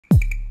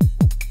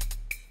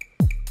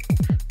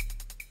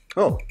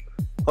Oh,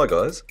 hi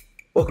guys.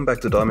 Welcome back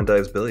to Diamond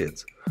Dave's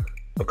Billiards.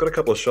 I've got a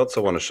couple of shots I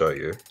want to show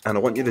you, and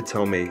I want you to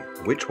tell me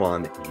which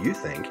one you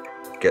think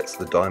gets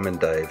the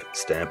Diamond Dave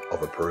stamp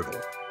of approval.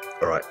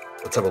 Alright,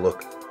 let's have a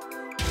look.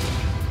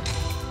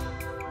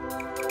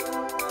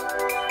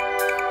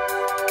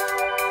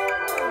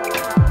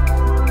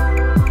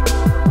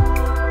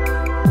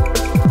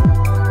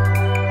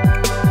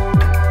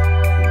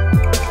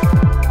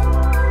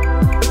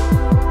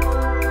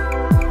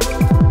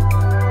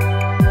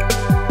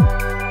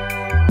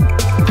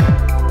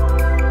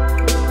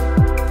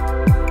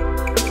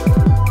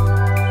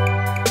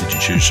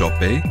 Choose shot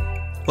B?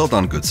 Well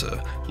done, good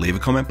sir. Leave a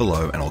comment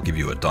below and I'll give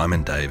you a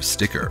Diamond Dave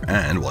sticker.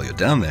 And while you're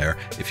down there,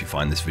 if you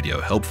find this video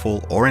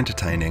helpful or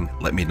entertaining,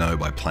 let me know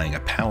by playing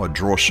a power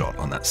draw shot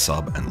on that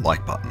sub and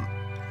like button.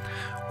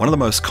 One of the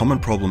most common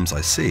problems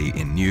I see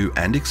in new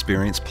and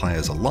experienced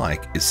players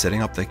alike is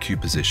setting up their cue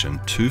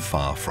position too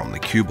far from the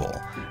cue ball,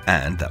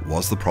 and that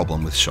was the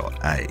problem with shot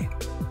A.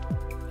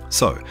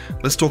 So,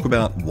 let's talk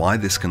about why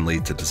this can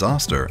lead to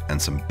disaster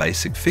and some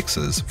basic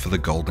fixes for the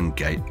Golden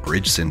Gate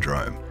Bridge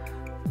syndrome.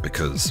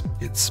 Because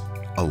it's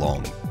a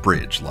long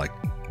bridge, like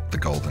the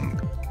Golden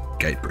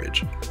Gate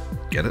Bridge.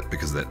 Get it?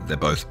 Because they're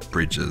both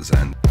bridges,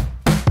 and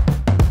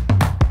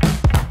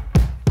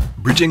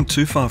bridging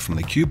too far from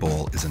the cue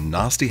ball is a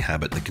nasty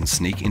habit that can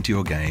sneak into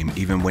your game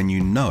even when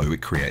you know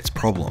it creates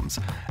problems.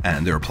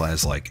 And there are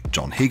players like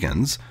John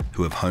Higgins,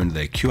 who have honed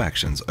their cue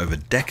actions over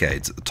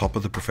decades at the top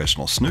of the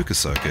professional snooker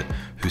circuit,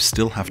 who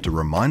still have to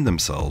remind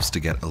themselves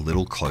to get a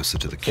little closer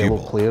to the cue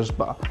ball. Players,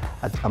 but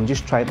I'm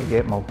just trying to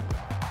get my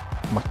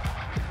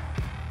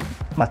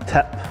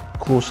tip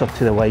closer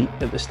to the white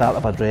at the start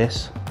of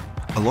address.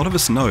 A lot of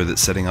us know that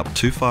setting up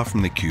too far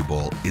from the cue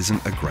ball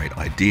isn't a great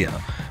idea,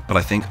 but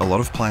I think a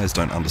lot of players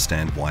don't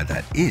understand why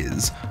that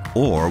is,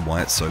 or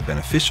why it's so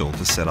beneficial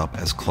to set up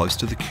as close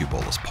to the cue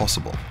ball as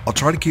possible. I'll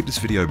try to keep this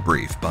video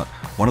brief, but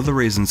one of the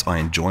reasons I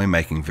enjoy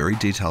making very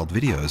detailed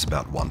videos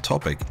about one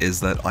topic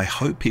is that I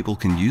hope people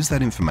can use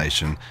that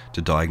information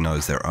to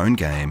diagnose their own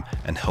game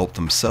and help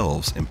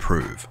themselves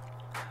improve.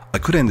 I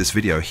could end this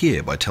video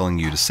here by telling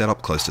you to set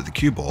up close to the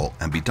cue ball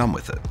and be done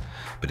with it,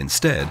 but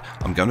instead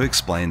I'm going to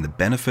explain the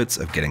benefits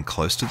of getting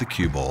close to the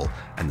cue ball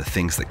and the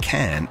things that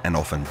can and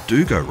often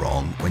do go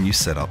wrong when you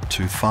set up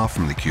too far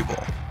from the cue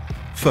ball.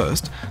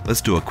 First, let's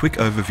do a quick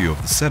overview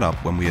of the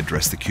setup when we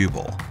address the cue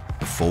ball,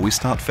 before we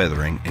start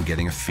feathering and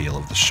getting a feel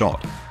of the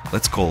shot.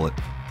 Let's call it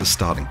the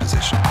starting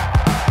position.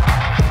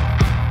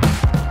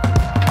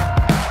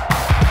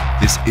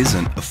 This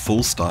isn't a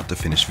full start to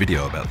finish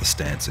video about the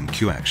stance and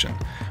cue action.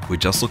 We're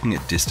just looking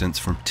at distance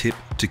from tip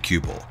to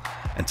cue ball.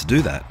 And to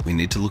do that, we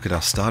need to look at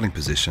our starting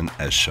position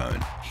as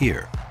shown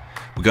here.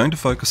 We're going to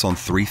focus on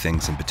three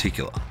things in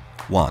particular.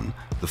 1,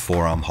 the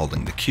forearm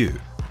holding the cue.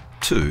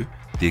 2,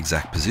 the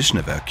exact position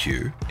of our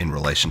cue in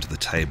relation to the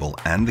table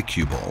and the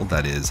cue ball,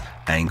 that is,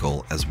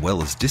 angle as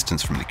well as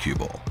distance from the cue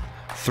ball.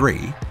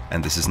 3,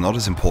 and this is not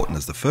as important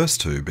as the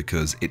first two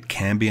because it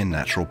can be a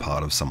natural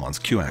part of someone's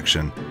cue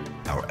action,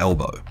 our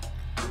elbow.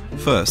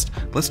 First,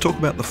 let's talk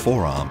about the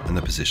forearm and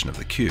the position of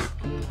the cue.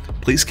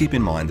 Please keep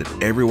in mind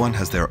that everyone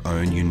has their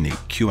own unique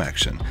cue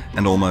action,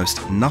 and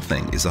almost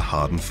nothing is a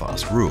hard and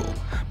fast rule,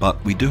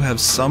 but we do have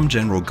some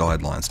general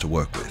guidelines to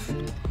work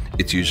with.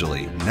 It's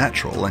usually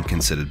natural and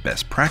considered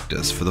best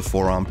practice for the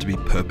forearm to be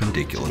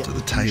perpendicular to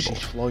the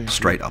table,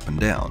 straight up and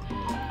down.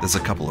 There's a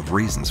couple of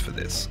reasons for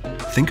this.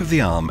 Think of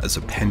the arm as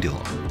a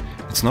pendulum.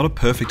 It's not a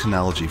perfect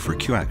analogy for a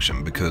cue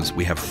action because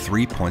we have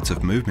 3 points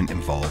of movement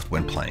involved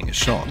when playing a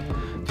shot: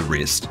 the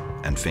wrist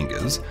and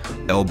fingers,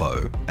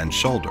 elbow and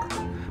shoulder.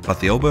 But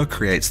the elbow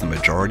creates the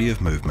majority of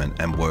movement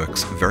and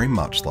works very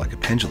much like a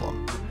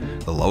pendulum.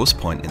 The lowest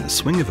point in the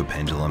swing of a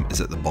pendulum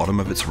is at the bottom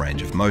of its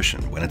range of motion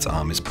when its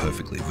arm is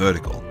perfectly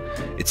vertical.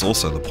 It's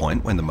also the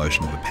point when the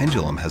motion of a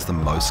pendulum has the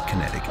most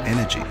kinetic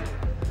energy.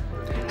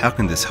 How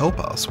can this help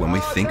us when we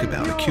think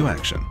about a cue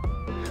action?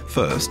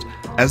 First,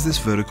 as this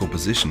vertical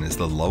position is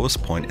the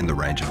lowest point in the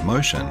range of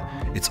motion,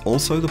 it's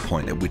also the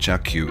point at which our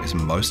cue is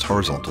most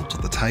horizontal to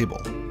the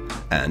table.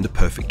 And a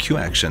perfect cue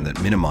action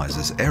that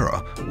minimizes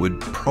error would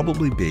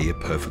probably be a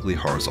perfectly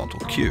horizontal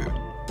cue.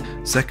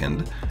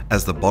 Second,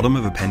 as the bottom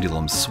of a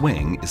pendulum's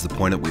swing is the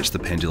point at which the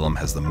pendulum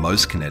has the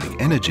most kinetic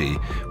energy,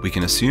 we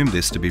can assume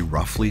this to be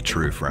roughly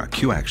true for our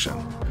cue action.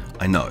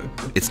 I know,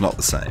 it's not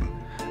the same.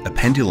 A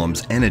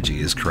pendulum's energy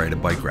is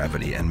created by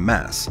gravity and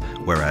mass,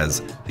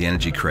 whereas the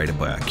energy created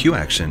by our cue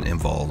action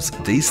involves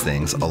these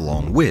things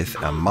along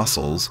with our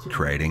muscles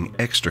creating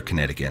extra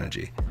kinetic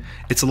energy.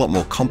 It's a lot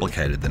more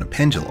complicated than a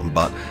pendulum,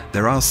 but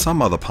there are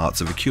some other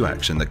parts of a cue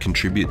action that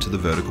contribute to the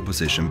vertical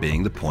position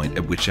being the point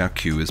at which our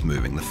cue is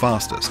moving the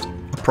fastest,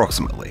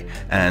 approximately,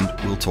 and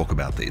we'll talk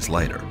about these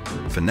later.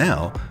 For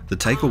now, the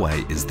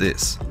takeaway is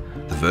this.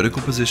 The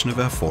vertical position of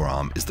our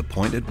forearm is the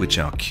point at which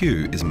our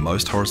cue is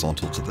most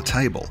horizontal to the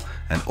table,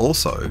 and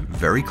also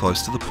very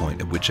close to the point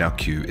at which our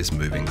cue is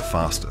moving the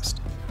fastest.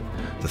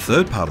 The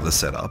third part of the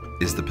setup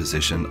is the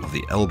position of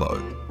the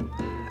elbow.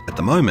 At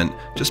the moment,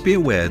 just be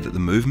aware that the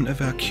movement of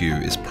our cue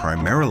is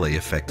primarily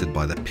affected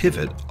by the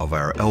pivot of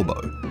our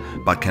elbow,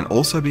 but can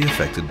also be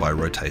affected by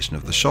rotation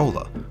of the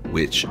shoulder,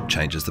 which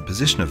changes the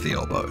position of the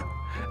elbow.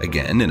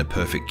 Again, in a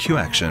perfect cue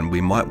action,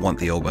 we might want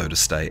the elbow to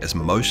stay as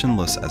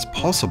motionless as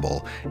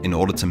possible in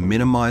order to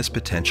minimize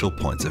potential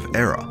points of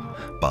error,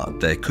 but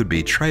there could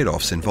be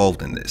trade-offs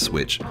involved in this,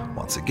 which,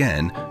 once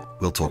again,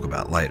 we'll talk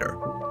about later.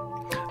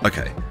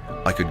 Okay,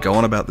 I could go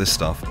on about this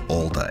stuff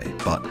all day,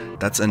 but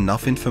that's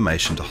enough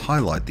information to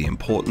highlight the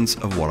importance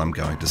of what I'm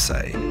going to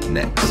say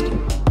next.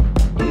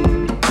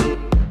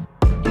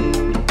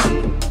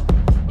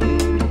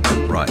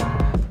 Right,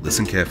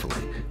 listen carefully.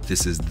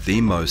 This is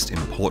the most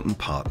important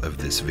part of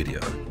this video.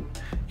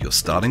 Your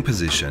starting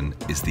position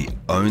is the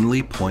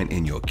only point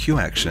in your cue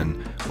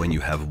action when you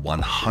have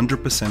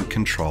 100%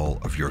 control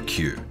of your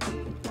cue.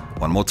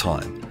 One more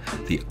time.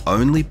 The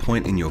only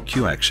point in your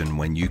cue action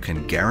when you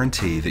can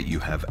guarantee that you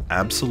have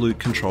absolute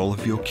control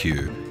of your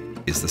cue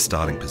is the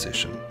starting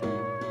position.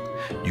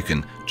 You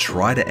can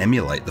try to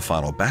emulate the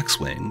final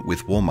backswing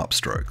with warm-up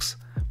strokes,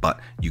 but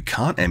you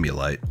can't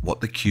emulate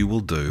what the cue will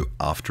do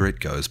after it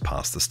goes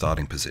past the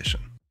starting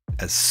position.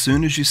 As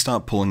soon as you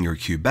start pulling your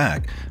cue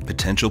back,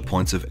 potential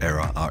points of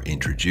error are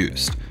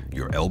introduced.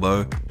 Your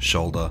elbow,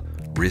 shoulder,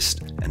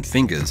 wrist, and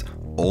fingers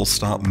all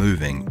start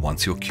moving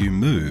once your cue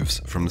moves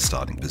from the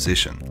starting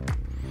position.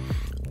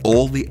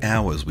 All the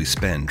hours we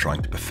spend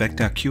trying to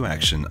perfect our cue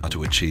action are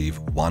to achieve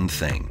one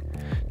thing: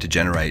 to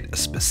generate a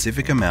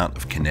specific amount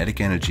of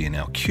kinetic energy in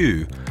our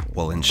cue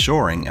while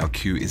ensuring our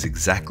cue is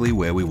exactly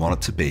where we want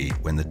it to be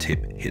when the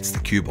tip hits the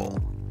cue ball.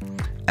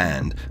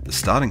 And the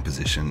starting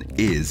position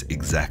is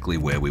exactly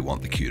where we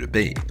want the cue to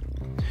be.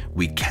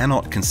 We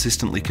cannot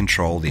consistently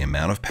control the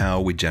amount of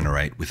power we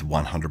generate with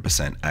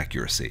 100%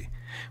 accuracy.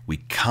 We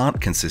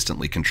can't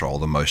consistently control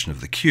the motion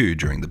of the cue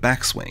during the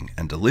backswing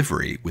and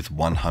delivery with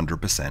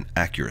 100%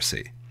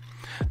 accuracy.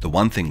 The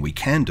one thing we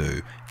can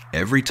do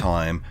every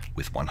time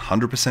with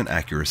 100%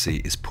 accuracy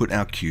is put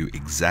our cue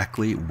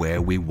exactly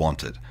where we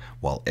want it,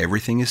 while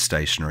everything is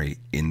stationary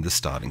in the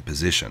starting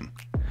position.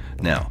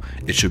 Now,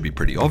 it should be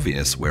pretty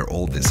obvious where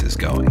all this is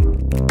going.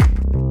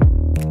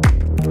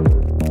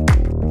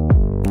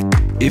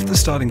 If the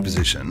starting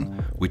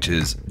position, which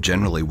is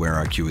generally where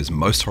our cue is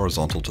most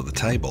horizontal to the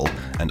table,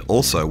 and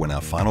also when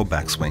our final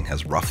backswing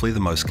has roughly the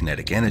most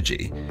kinetic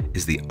energy,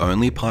 is the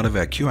only part of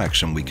our cue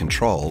action we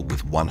control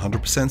with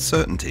 100%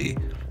 certainty,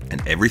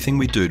 and everything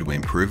we do to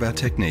improve our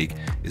technique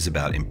is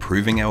about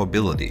improving our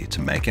ability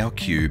to make our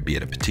cue be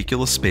at a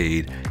particular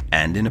speed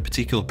and in a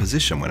particular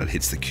position when it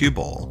hits the cue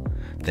ball,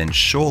 then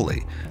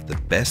surely the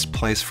best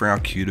place for our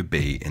cue to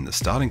be in the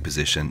starting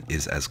position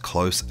is as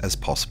close as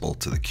possible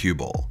to the cue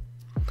ball.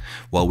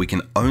 While we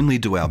can only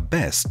do our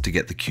best to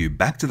get the cue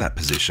back to that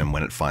position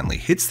when it finally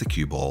hits the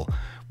cue ball,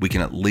 we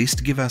can at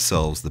least give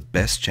ourselves the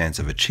best chance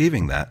of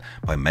achieving that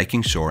by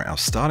making sure our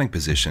starting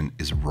position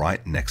is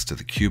right next to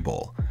the cue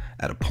ball,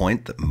 at a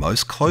point that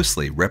most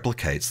closely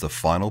replicates the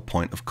final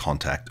point of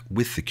contact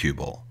with the cue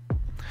ball.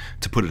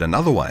 To put it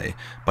another way,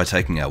 by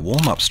taking our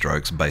warm-up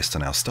strokes based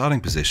on our starting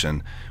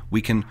position,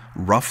 we can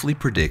roughly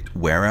predict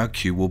where our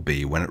cue will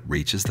be when it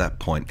reaches that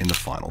point in the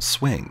final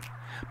swing.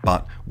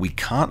 But we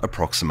can't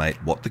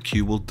approximate what the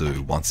cue will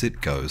do once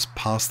it goes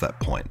past that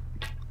point.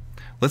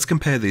 Let's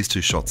compare these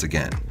two shots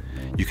again.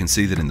 You can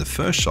see that in the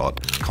first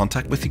shot,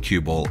 contact with the cue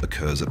ball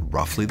occurs at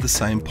roughly the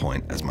same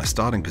point as my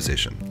starting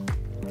position.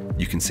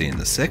 You can see in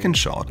the second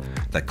shot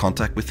that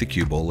contact with the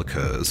cue ball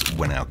occurs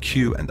when our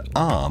cue and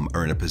arm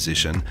are in a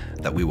position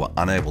that we were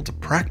unable to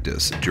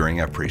practice during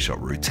our pre-shot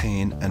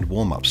routine and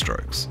warm-up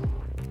strokes.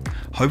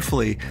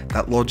 Hopefully,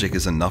 that logic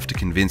is enough to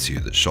convince you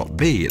that shot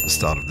B at the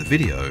start of the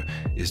video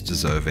is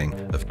deserving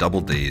of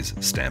Double D's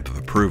stamp of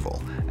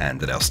approval, and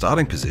that our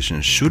starting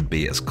position should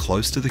be as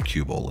close to the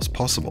cue ball as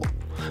possible.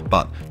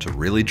 But to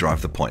really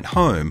drive the point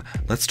home,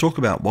 let's talk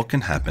about what can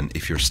happen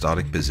if your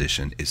starting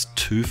position is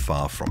too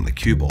far from the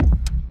cue ball.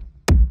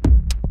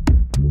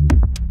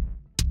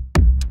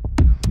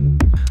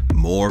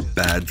 More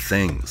bad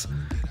things.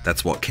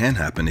 That's what can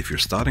happen if your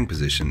starting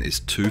position is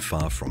too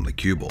far from the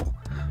cue ball.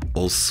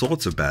 All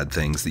sorts of bad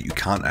things that you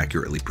can't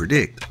accurately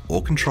predict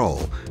or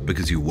control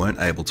because you weren't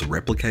able to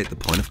replicate the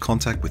point of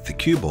contact with the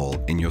cue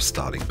ball in your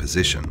starting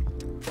position.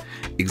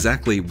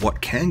 Exactly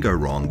what can go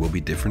wrong will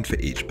be different for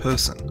each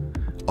person.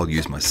 I'll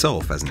use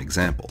myself as an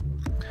example.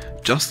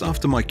 Just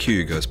after my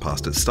cue goes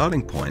past its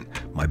starting point,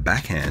 my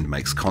backhand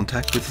makes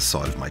contact with the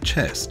side of my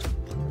chest.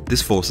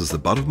 This forces the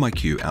butt of my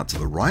cue out to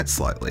the right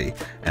slightly,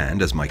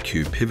 and as my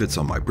cue pivots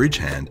on my bridge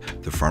hand,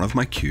 the front of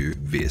my cue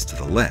veers to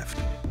the left.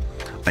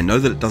 I know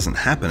that it doesn't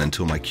happen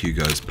until my cue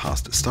goes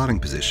past its starting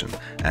position,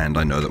 and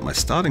I know that my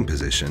starting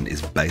position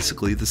is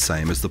basically the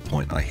same as the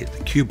point I hit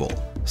the cue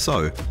ball,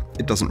 so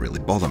it doesn't really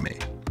bother me.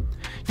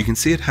 You can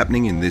see it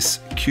happening in this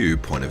cue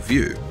point of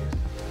view.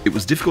 It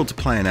was difficult to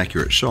play an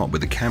accurate shot with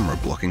the camera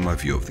blocking my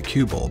view of the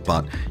cue ball,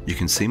 but you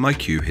can see my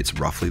cue hits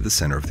roughly the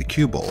center of the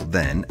cue ball.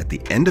 Then, at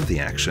the end of the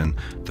action,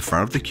 the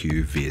front of the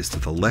cue veers to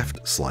the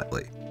left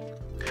slightly.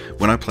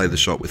 When I play the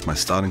shot with my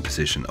starting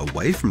position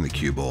away from the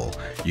cue ball,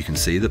 you can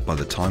see that by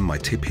the time my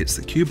tip hits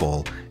the cue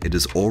ball, it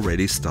has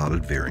already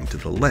started veering to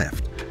the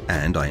left,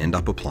 and I end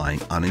up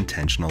applying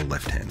unintentional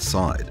left-hand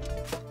side.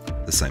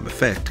 The same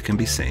effect can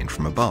be seen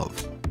from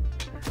above.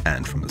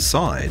 And from the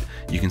side,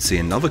 you can see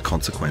another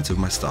consequence of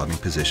my starting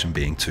position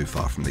being too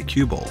far from the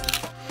cue ball.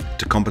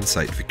 To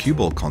compensate for cue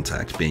ball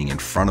contact being in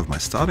front of my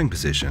starting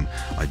position,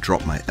 I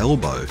drop my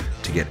elbow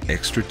to get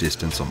extra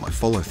distance on my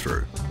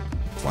follow-through.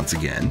 Once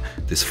again,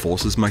 this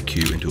forces my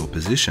cue into a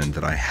position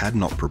that I had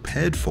not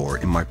prepared for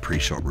in my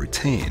pre-shot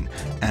routine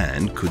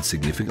and could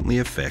significantly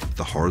affect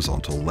the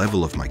horizontal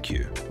level of my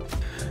cue.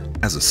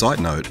 As a side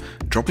note,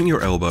 dropping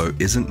your elbow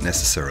isn't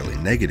necessarily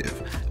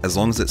negative, as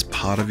long as it's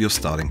part of your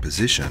starting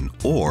position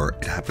or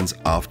it happens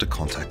after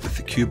contact with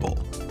the cue ball.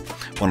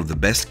 One of the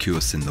best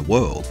cueists in the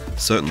world,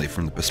 certainly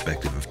from the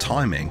perspective of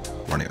timing,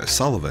 Ronnie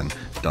O'Sullivan,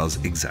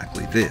 does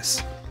exactly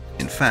this.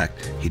 In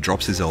fact, he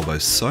drops his elbow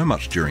so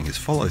much during his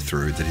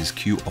follow-through that his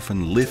cue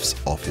often lifts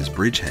off his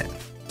bridge hand.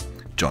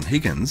 John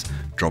Higgins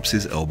drops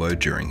his elbow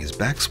during his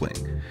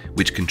backswing,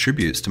 which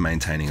contributes to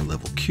maintaining a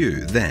level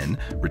cue, then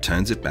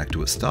returns it back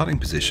to its starting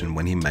position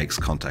when he makes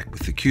contact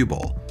with the cue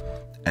ball.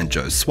 And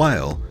Joe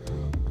Swale,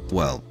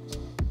 well,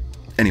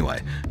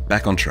 anyway,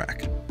 back on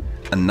track.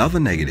 Another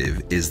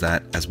negative is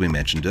that, as we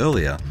mentioned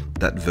earlier,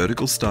 that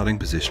vertical starting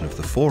position of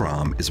the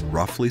forearm is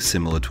roughly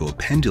similar to a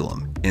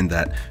pendulum in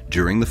that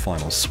during the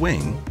final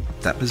swing,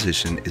 that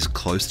position is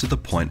close to the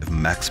point of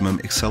maximum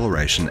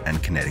acceleration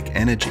and kinetic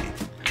energy.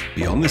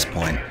 Beyond this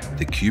point,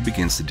 the cue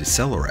begins to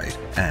decelerate,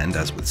 and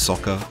as with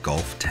soccer,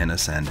 golf,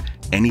 tennis, and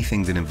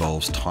anything that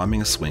involves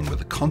timing a swing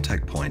with a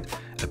contact point,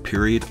 a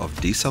period of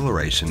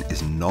deceleration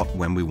is not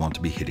when we want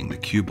to be hitting the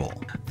cue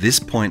ball. This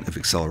point of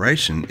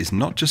acceleration is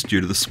not just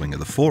due to the swing of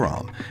the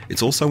forearm,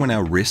 it's also when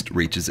our wrist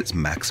reaches its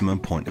maximum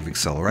point of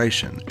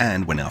acceleration,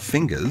 and when our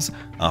fingers,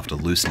 after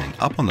loosening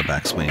up on the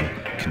backswing,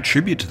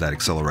 contribute to that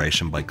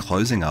acceleration by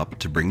closing up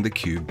to bring the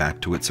cue back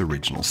to its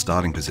original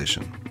starting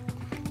position.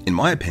 In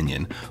my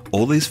opinion,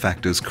 all these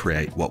factors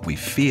create what we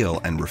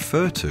feel and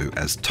refer to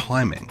as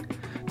timing.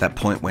 That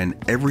point when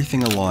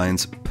everything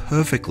aligns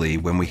perfectly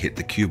when we hit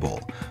the cue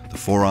ball. The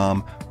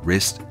forearm,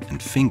 wrist,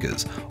 and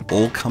fingers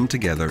all come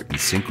together in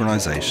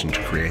synchronization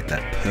to create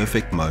that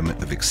perfect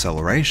moment of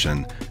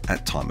acceleration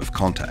at time of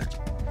contact.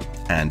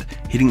 And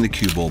hitting the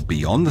cue ball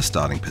beyond the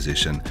starting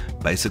position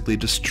basically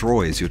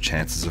destroys your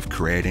chances of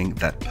creating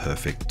that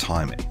perfect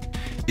timing.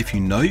 If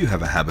you know you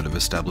have a habit of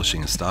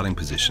establishing a starting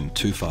position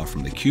too far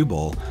from the cue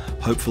ball,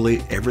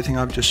 hopefully everything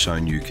I've just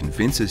shown you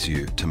convinces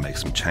you to make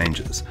some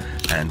changes.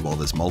 And while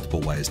there's multiple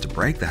ways to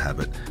break the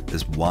habit,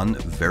 there's one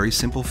very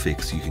simple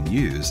fix you can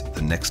use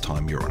the next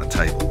time you're on a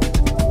table.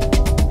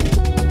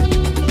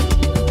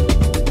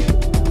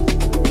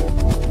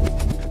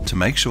 To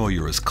make sure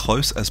you're as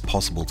close as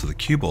possible to the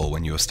cue ball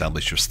when you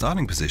establish your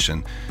starting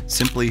position,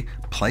 simply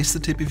place the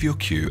tip of your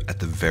cue at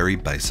the very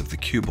base of the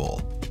cue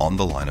ball, on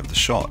the line of the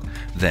shot.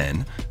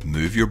 Then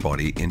move your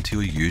body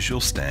into your usual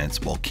stance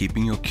while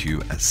keeping your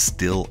cue as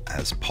still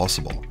as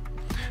possible.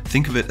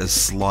 Think of it as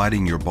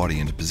sliding your body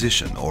into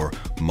position or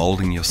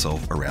molding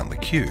yourself around the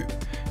cue.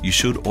 You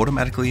should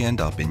automatically end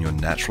up in your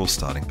natural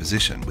starting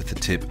position with the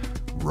tip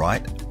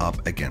right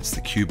up against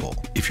the cue ball.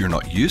 If you're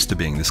not used to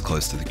being this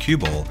close to the cue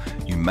ball,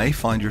 you may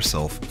find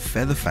yourself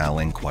feather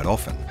fouling quite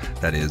often,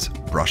 that is,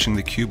 brushing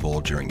the cue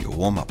ball during your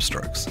warm-up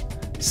strokes.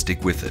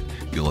 Stick with it,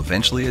 you'll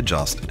eventually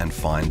adjust and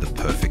find the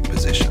perfect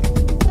position.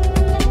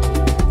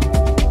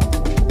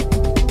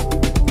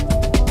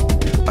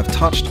 I've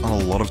touched on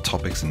a lot of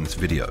topics in this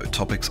video,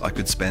 topics I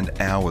could spend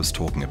hours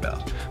talking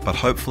about, but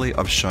hopefully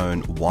I've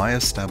shown why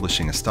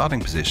establishing a starting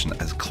position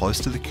as close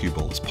to the cue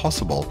ball as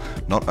possible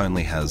not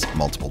only has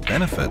multiple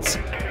benefits,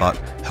 but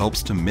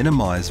helps to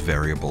minimize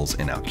variables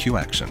in our cue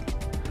action.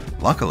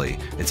 Luckily,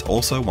 it's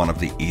also one of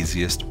the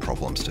easiest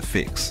problems to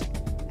fix.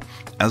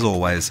 As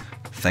always,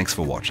 thanks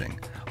for watching.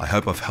 I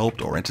hope I've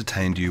helped or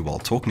entertained you while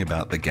talking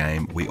about the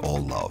game we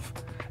all love.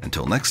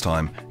 Until next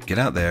time, get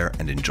out there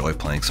and enjoy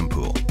playing some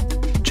pool.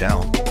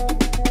 Ciao.